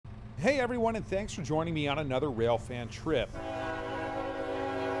Hey everyone, and thanks for joining me on another Railfan trip.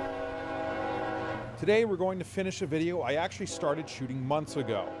 Today we're going to finish a video I actually started shooting months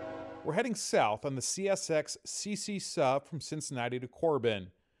ago. We're heading south on the CSX CC sub from Cincinnati to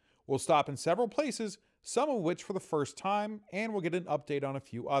Corbin. We'll stop in several places, some of which for the first time, and we'll get an update on a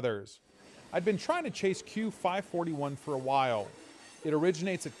few others. I'd been trying to chase Q541 for a while. It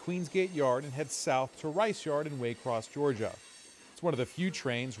originates at Queensgate Yard and heads south to Rice Yard in Waycross, Georgia. It's one of the few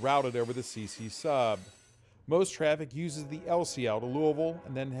trains routed over the CC sub. Most traffic uses the LCL to Louisville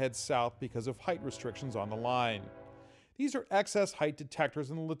and then heads south because of height restrictions on the line. These are excess height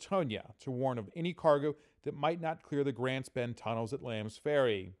detectors in the Latonia to warn of any cargo that might not clear the Grants Bend tunnels at Lamb's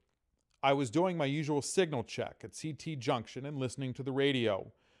Ferry. I was doing my usual signal check at CT Junction and listening to the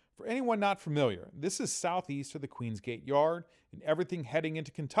radio. For anyone not familiar, this is southeast of the Queensgate Yard, and everything heading into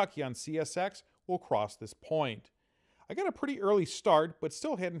Kentucky on CSX will cross this point. I got a pretty early start, but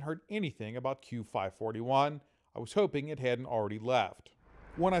still hadn't heard anything about Q541. I was hoping it hadn't already left.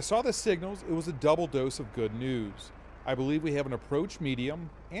 When I saw the signals, it was a double dose of good news. I believe we have an approach medium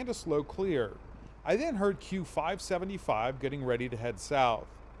and a slow clear. I then heard Q575 getting ready to head south.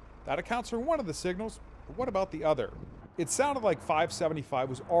 That accounts for one of the signals, but what about the other? It sounded like 575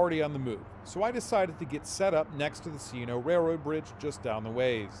 was already on the move, so I decided to get set up next to the C&O Railroad Bridge just down the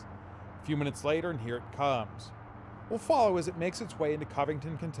ways. A few minutes later, and here it comes. We'll follow as it makes its way into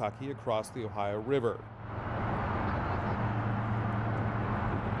Covington, Kentucky across the Ohio River.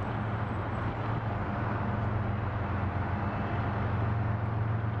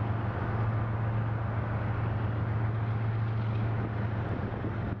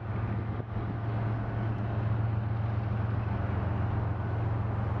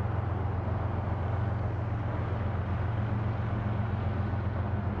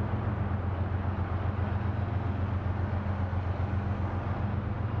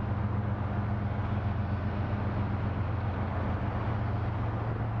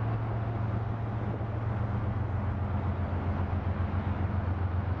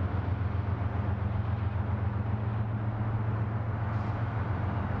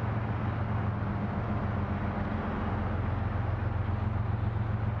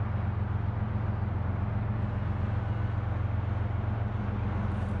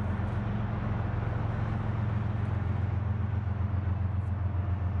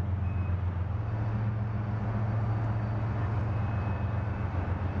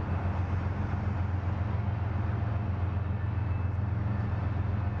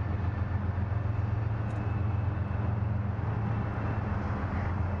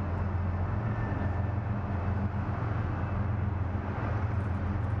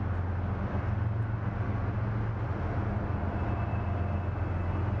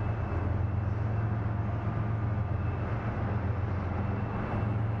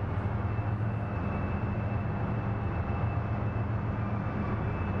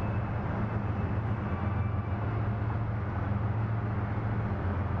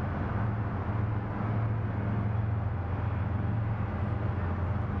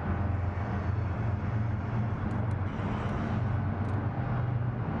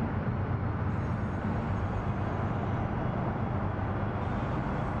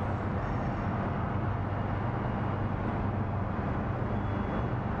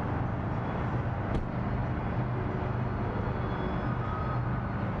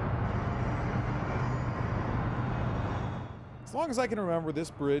 As long as I can remember, this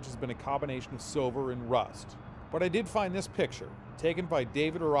bridge has been a combination of silver and rust. But I did find this picture, taken by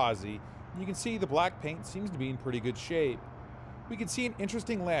David Arazi, and you can see the black paint seems to be in pretty good shape. We can see an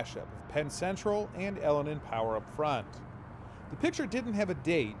interesting lash-up of Penn Central and L&N Power up front. The picture didn't have a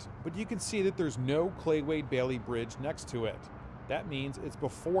date, but you can see that there's no Clay-Wade Bailey Bridge next to it. That means it's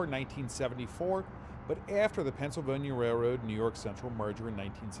before 1974, but after the Pennsylvania Railroad-New York Central merger in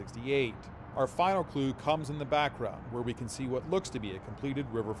 1968. Our final clue comes in the background, where we can see what looks to be a completed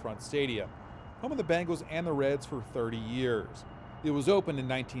riverfront stadium, home of the Bengals and the Reds for 30 years. It was opened in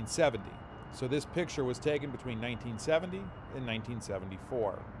 1970, so this picture was taken between 1970 and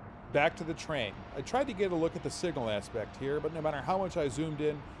 1974. Back to the train. I tried to get a look at the signal aspect here, but no matter how much I zoomed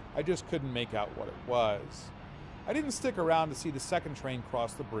in, I just couldn't make out what it was. I didn't stick around to see the second train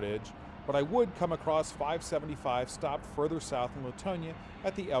cross the bridge, but I would come across 575 stopped further south in Latonia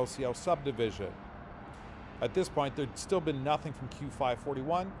at the LCL subdivision. At this point, there'd still been nothing from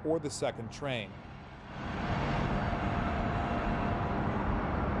Q541 or the second train.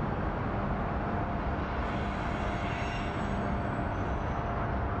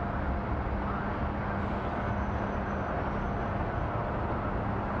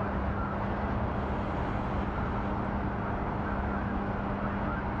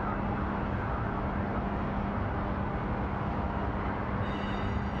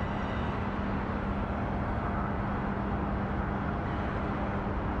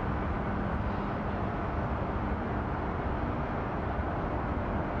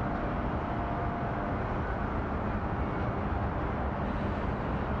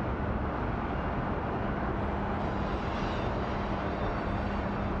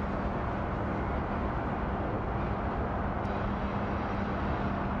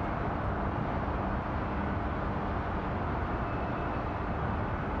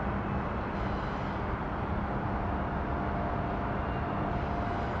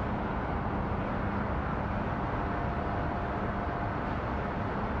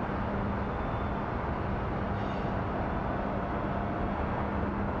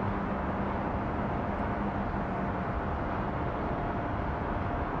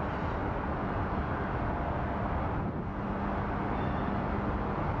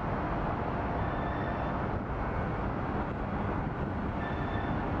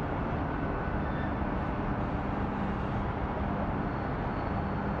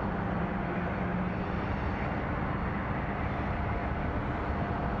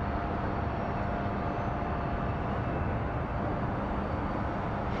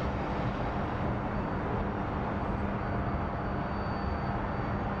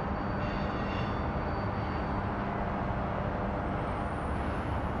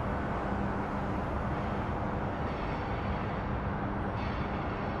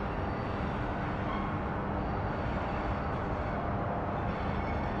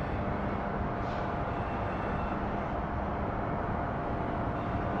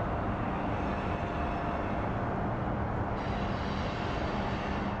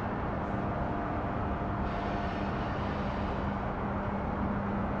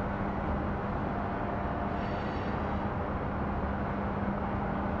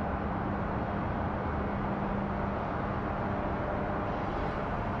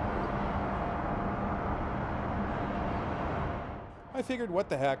 I figured, what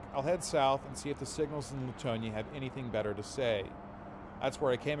the heck, I'll head south and see if the signals in Latonia have anything better to say. That's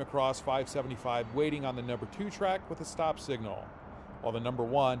where I came across 575 waiting on the number 2 track with a stop signal, while the number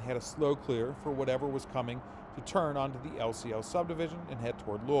 1 had a slow clear for whatever was coming to turn onto the LCL subdivision and head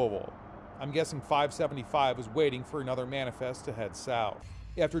toward Louisville. I'm guessing 575 was waiting for another manifest to head south.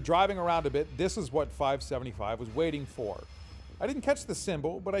 After driving around a bit, this is what 575 was waiting for. I didn't catch the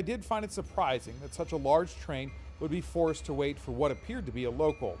symbol, but I did find it surprising that such a large train would be forced to wait for what appeared to be a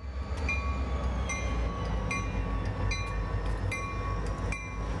local.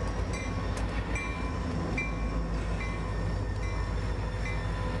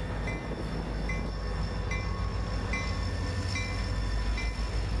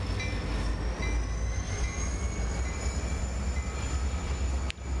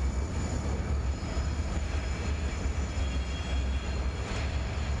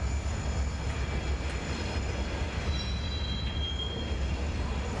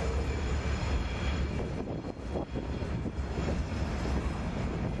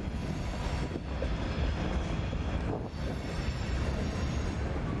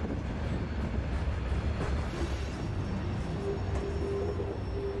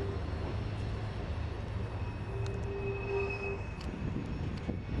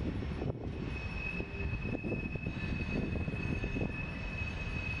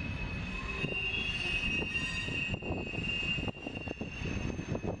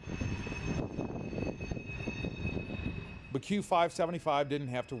 But Q575 didn't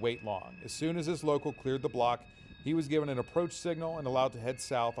have to wait long. As soon as his local cleared the block, he was given an approach signal and allowed to head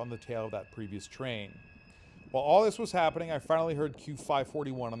south on the tail of that previous train. While all this was happening, I finally heard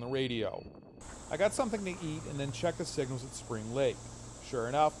Q541 on the radio. I got something to eat and then checked the signals at Spring Lake. Sure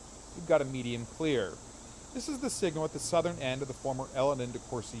enough, we've got a medium clear. This is the signal at the southern end of the former L&N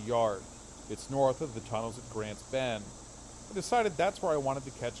CC Yard. It's north of the tunnels at Grants Bend. I decided that's where I wanted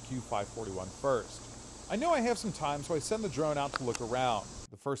to catch Q541 first. I know I have some time, so I send the drone out to look around.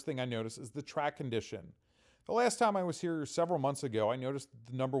 The first thing I notice is the track condition. The last time I was here several months ago, I noticed that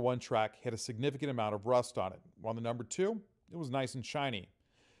the number 1 track had a significant amount of rust on it, while the number 2, it was nice and shiny.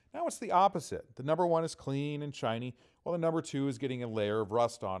 Now it's the opposite. The number 1 is clean and shiny, while the number 2 is getting a layer of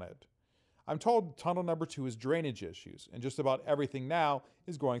rust on it. I'm told tunnel number 2 has drainage issues, and just about everything now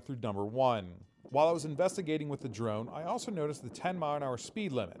is going through number 1. While I was investigating with the drone, I also noticed the 10-mile-an-hour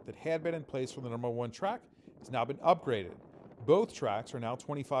speed limit that had been in place for the number 1 track has now been upgraded. Both tracks are now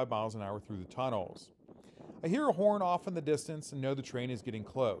 25 miles an hour through the tunnels. I hear a horn off in the distance and know the train is getting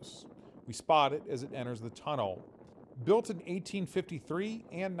close. We spot it as it enters the tunnel. Built in 1853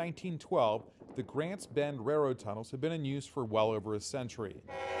 and 1912, the Grants Bend Railroad tunnels have been in use for well over a century.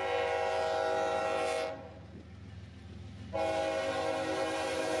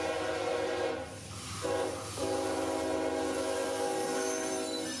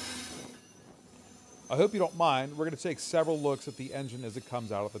 I hope you don't mind. We're going to take several looks at the engine as it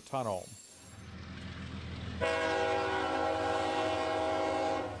comes out of the tunnel.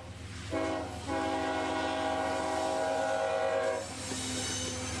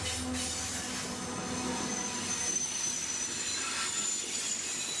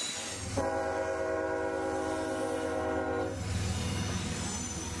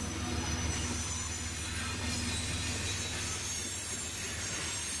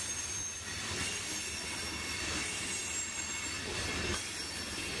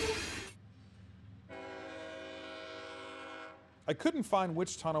 I couldn't find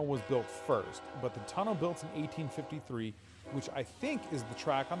which tunnel was built first, but the tunnel built in 1853, which I think is the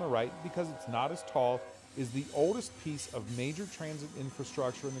track on the right because it's not as tall, is the oldest piece of major transit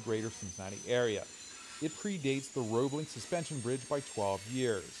infrastructure in the greater Cincinnati area. It predates the Roebling suspension bridge by 12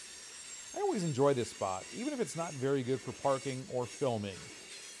 years. I always enjoy this spot, even if it's not very good for parking or filming.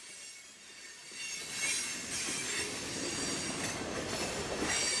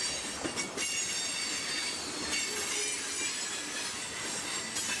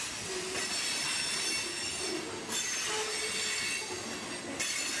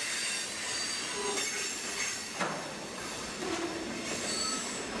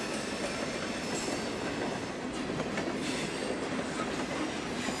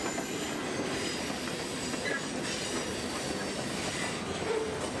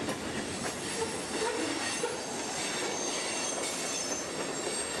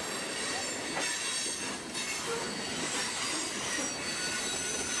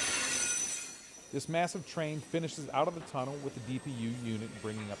 This massive train finishes out of the tunnel with the DPU unit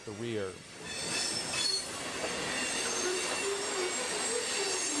bringing up the rear.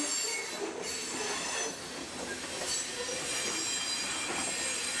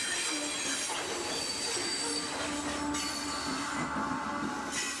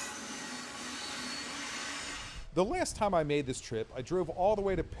 The last time I made this trip, I drove all the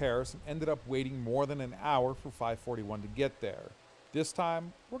way to Paris and ended up waiting more than an hour for 541 to get there. This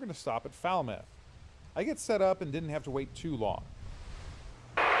time, we're going to stop at Falmouth. I get set up and didn't have to wait too long.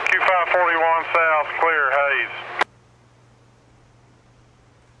 Q541 south, clear, Hayes.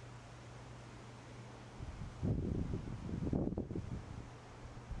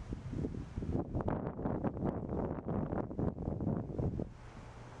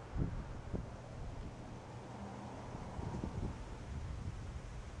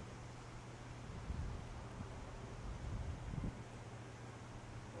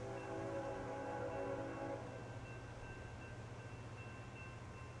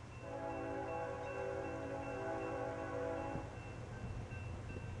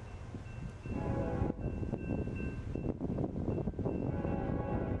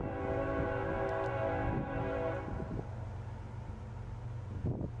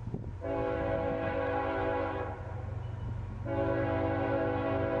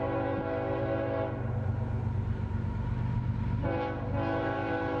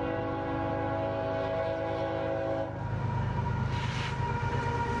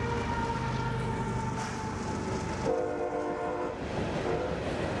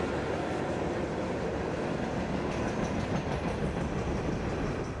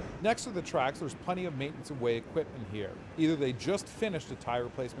 Next to the tracks, there's plenty of maintenance and weigh equipment here. Either they just finished a tire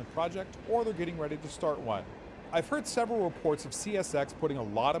replacement project, or they're getting ready to start one. I've heard several reports of CSX putting a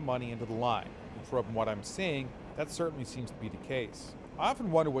lot of money into the line, and from what I'm seeing, that certainly seems to be the case. I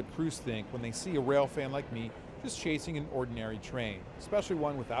often wonder what crews think when they see a railfan like me just chasing an ordinary train, especially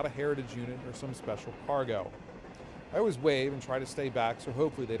one without a heritage unit or some special cargo. I always wave and try to stay back, so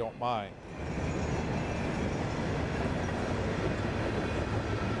hopefully they don't mind.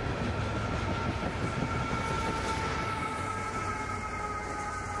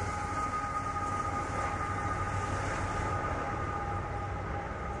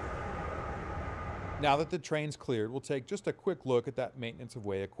 Now that the train's cleared, we'll take just a quick look at that maintenance of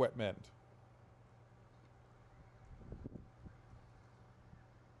way equipment.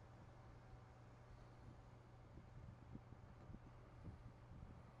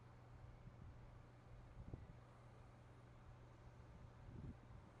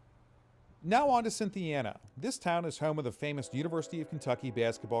 Now on to Cincinnati. This town is home of the famous University of Kentucky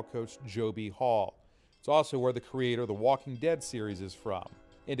basketball coach Joe B. Hall. It's also where the creator of the Walking Dead series is from.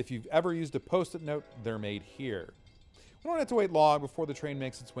 And if you've ever used a post-it note, they're made here. We don't have to wait long before the train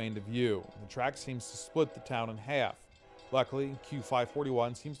makes its way into view. The track seems to split the town in half. Luckily,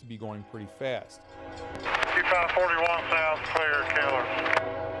 Q541 seems to be going pretty fast. Q541 south, clear, Keller.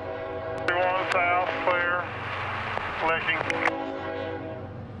 41 south, clear, licking.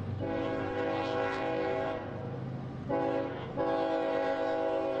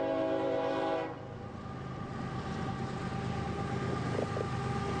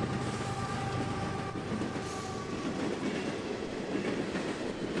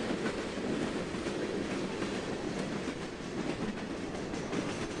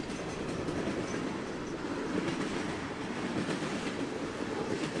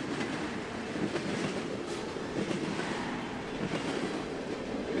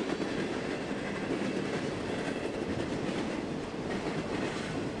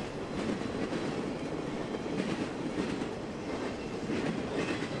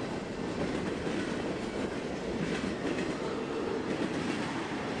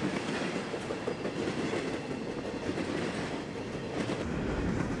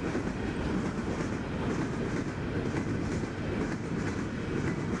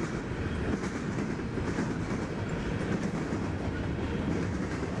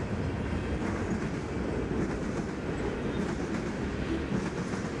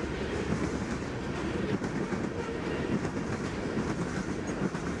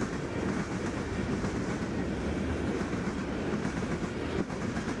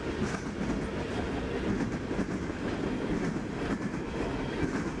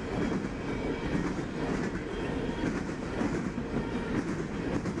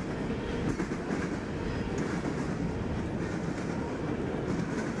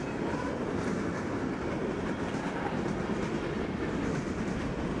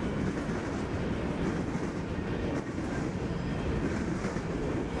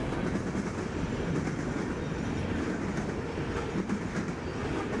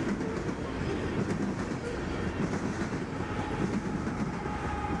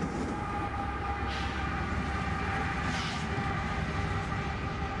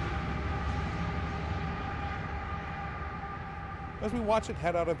 As we watch it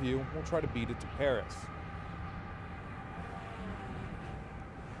head out of view, we'll try to beat it to Paris.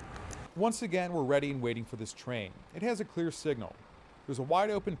 Once again, we're ready and waiting for this train. It has a clear signal. There's a wide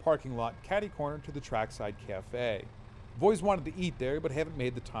open parking lot catty-corner to the trackside cafe. I've always wanted to eat there, but haven't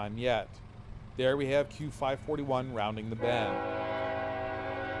made the time yet. There we have Q541 rounding the bend.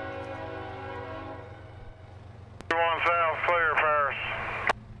 21 south, clear first.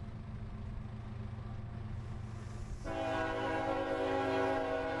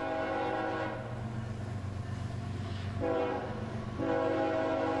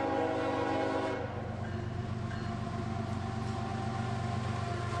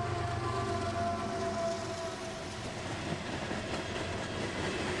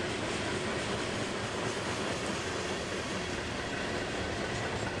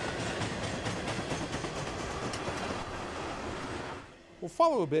 We'll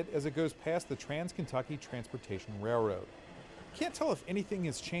follow a bit as it goes past the Trans-Kentucky Transportation Railroad. Can't tell if anything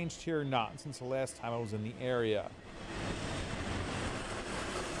has changed here or not since the last time I was in the area.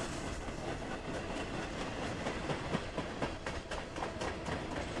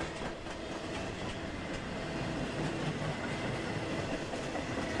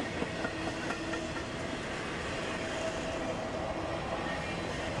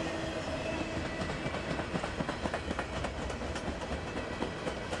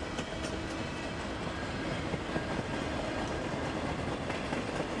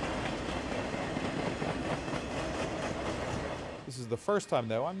 This is the first time,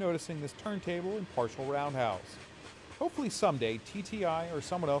 though, I'm noticing this turntable and partial roundhouse. Hopefully someday, TTI or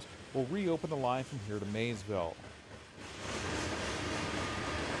someone else will reopen the line from here to Maysville.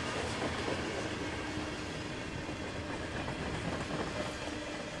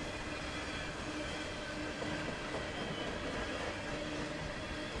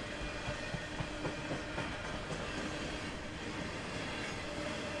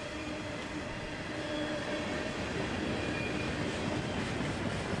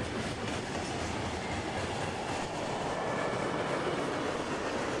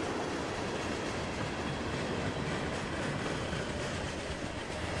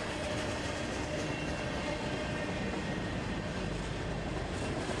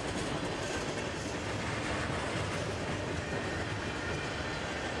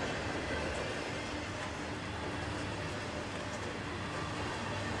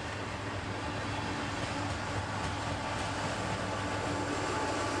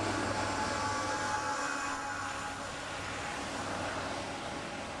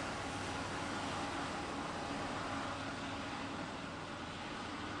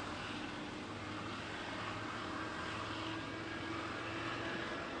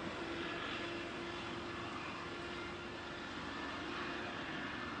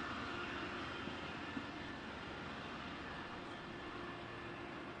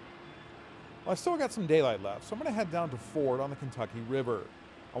 Well, I've still got some daylight left, so I'm going to head down to Ford on the Kentucky River.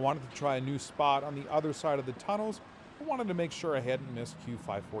 I wanted to try a new spot on the other side of the tunnels, but wanted to make sure I hadn't missed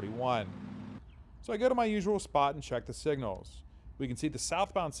Q541. So I go to my usual spot and check the signals. We can see the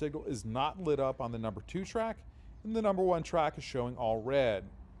southbound signal is not lit up on the number 2 track, and the number 1 track is showing all red.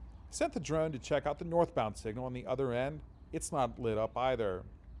 I sent the drone to check out the northbound signal on the other end. It's not lit up either.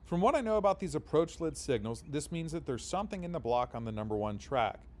 From what I know about these approach lit signals, this means that there's something in the block on the number 1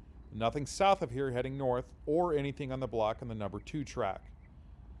 track. Nothing south of here heading north, or anything on the block on the number 2 track.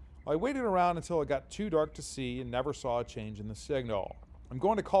 I waited around until it got too dark to see and never saw a change in the signal. I'm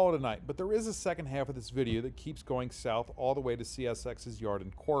going to call it a night, but there is a second half of this video that keeps going south all the way to CSX's yard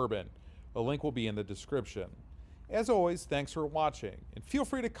in Corbin. A link will be in the description. As always, thanks for watching, and feel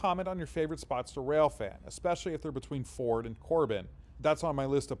free to comment on your favorite spots to Railfan, especially if they're between Ford and Corbin. That's on my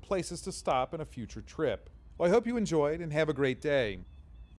list of places to stop in a future trip. Well, I hope you enjoyed and have a great day.